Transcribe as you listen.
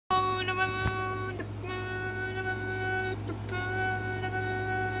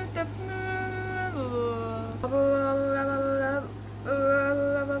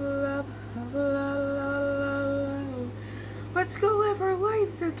Let's go live our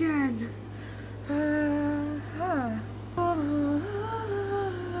lives again.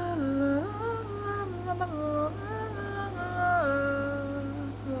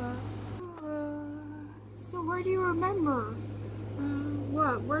 So where do you remember?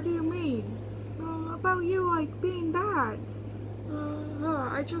 What? Where do you mean? About you like being bad.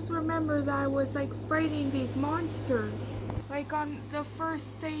 I just remember that I was like fighting these monsters. Like on the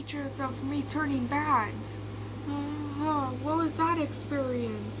first stages of me turning bad. What was that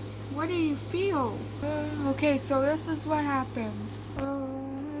experience? What did you feel? Okay, so this is what happened.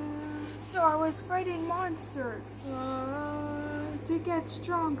 So I was fighting monsters to get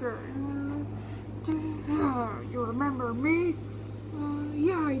stronger. You remember me?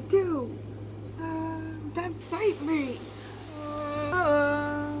 Yeah, I do. Then fight me.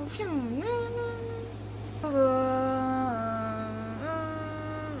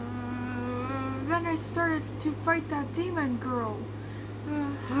 Then I started to fight that demon girl.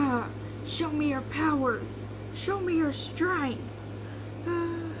 Show me your powers. Show me your strength.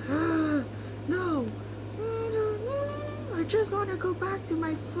 No. I just want to go back to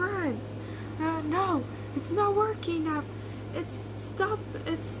my friends. No, it's not working up.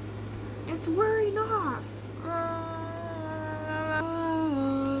 It's wearing off.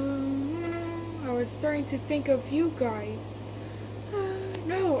 I was starting to think of you guys.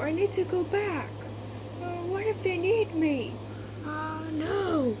 No, I need to go back. What if they need me?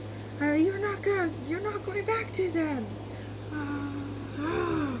 No. You're not going back to them.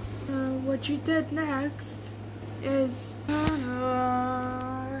 What you did next is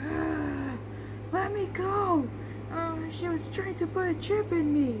let me go. She was trying to put a chip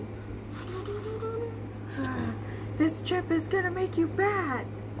in me. This chip is gonna make you bad,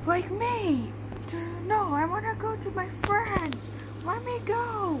 like me. No, I wanna go to my friends. Let me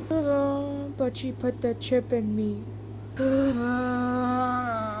go. But she put the chip in me. And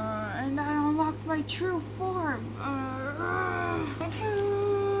I unlocked my true form.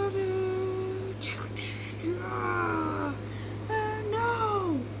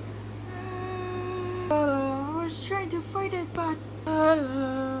 No. I was trying to fight it, but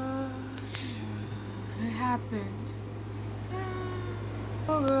it happened.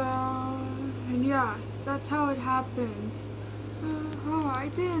 And yeah, that's how it happened. I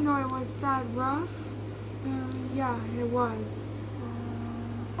didn't know it was that rough. Yeah, it was.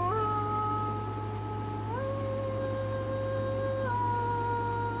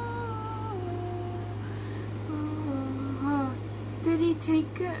 Did he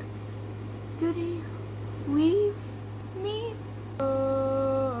take it? Did he leave me?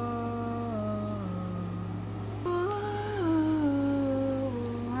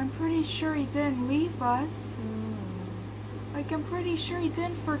 I'm pretty sure he didn't leave us. Like, I'm pretty sure he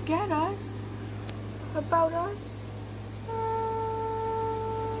didn't forget us. About us.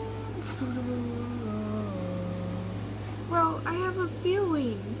 Well, I have a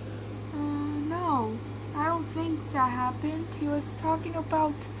feeling. No, I don't think that happened. He was talking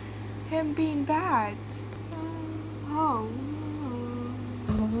about him being bad. Oh.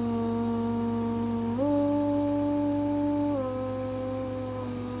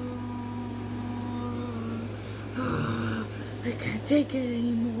 I can't take it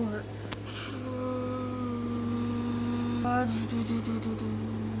anymore.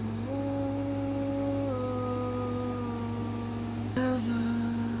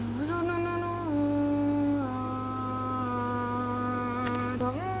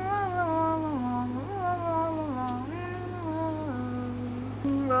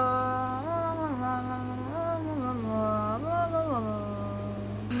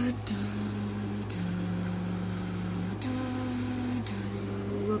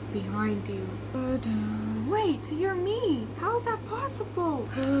 Look behind you. Wait, you're me. How is that possible?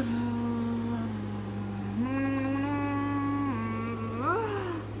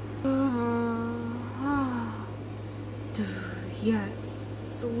 Yes,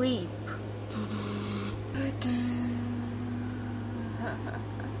 sleep.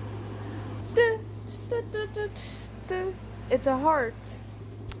 It's a heart.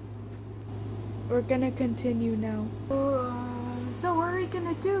 We're gonna continue now. So what are we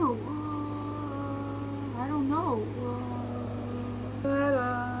gonna do? I don't know.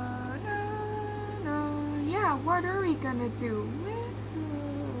 Yeah, what are we gonna do?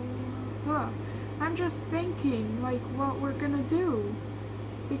 I'm just thinking, like, what we're gonna do.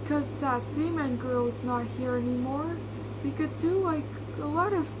 Because that demon girl's not here anymore. We could do, like, a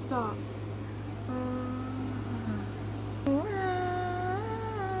lot of stuff.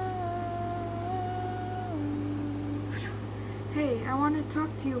 Hey, I want to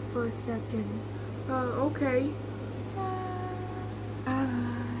talk to you for a second. Okay.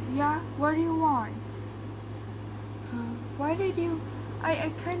 Yeah, what do you want? Why did you...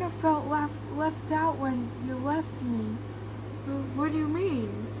 I kind of felt left out when you left me. What do you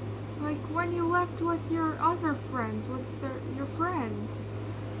mean? Like when you left with your other friends, with your friends.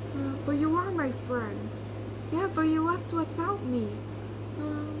 But you are my friend. Yeah, but you left without me.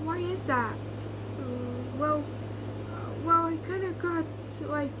 Why is that? Well, I kind of got,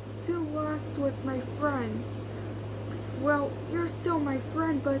 like, too lost with my friends. Well, you're still my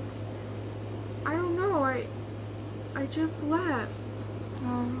friend, but I don't know, I just left.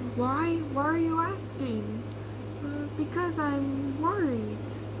 Why? Why are you asking? Because I'm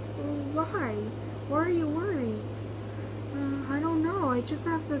worried. Why? Why are you worried? I don't know, I just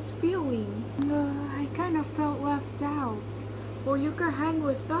have this feeling. I kind of felt left out. Well, you could hang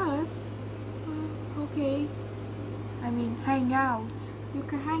with us. Okay. I mean, hang out. You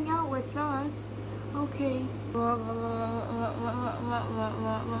can hang out with us. Okay.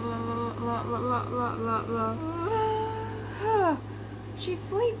 She's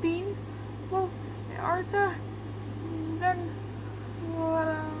sleeping. Well, then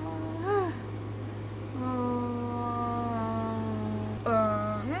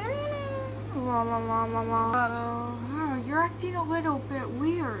you're acting a little bit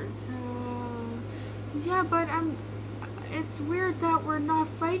weird. Yeah, but it's weird that we're not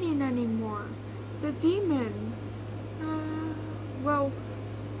fighting anymore. The demon. Well,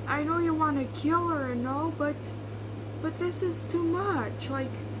 I know you want to kill her and all, but this is too much.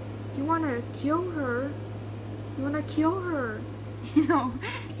 Like, you want to kill her? You want to kill her? You know?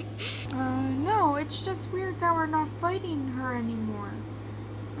 No, it's just weird that we're not fighting her anymore.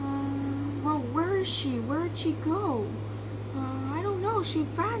 Well, where is she? Where did she go? I don't know. She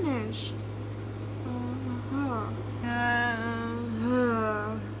vanished.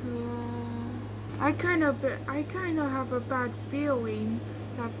 I kind of have a bad feeling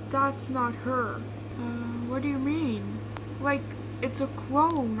that that's not her. What do you mean? Like it's a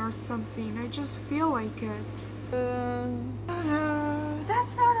clone or something. I just feel like it.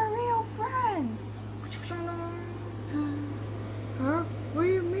 That's not a real friend. Huh? What do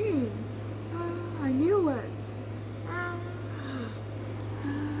you mean? I knew it.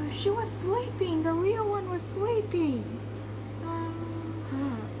 She was sleeping. The real one was sleeping.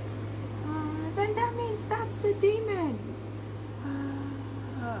 Then that means that's the demon.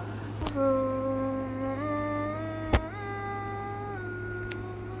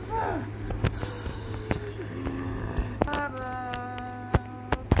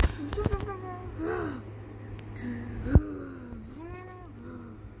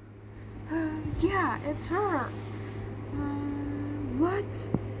 Yeah, it's her. What?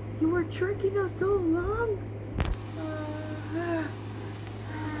 You were tricking us so long?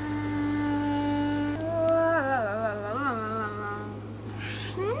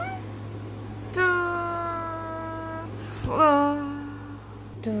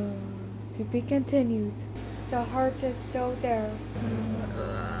 To be continued. The heart is still there.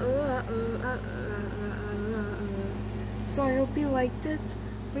 So I hope you liked it.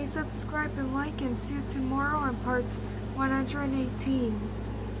 Please subscribe and like, and see you tomorrow on part 118.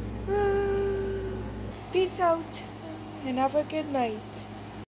 Peace out and have a good night.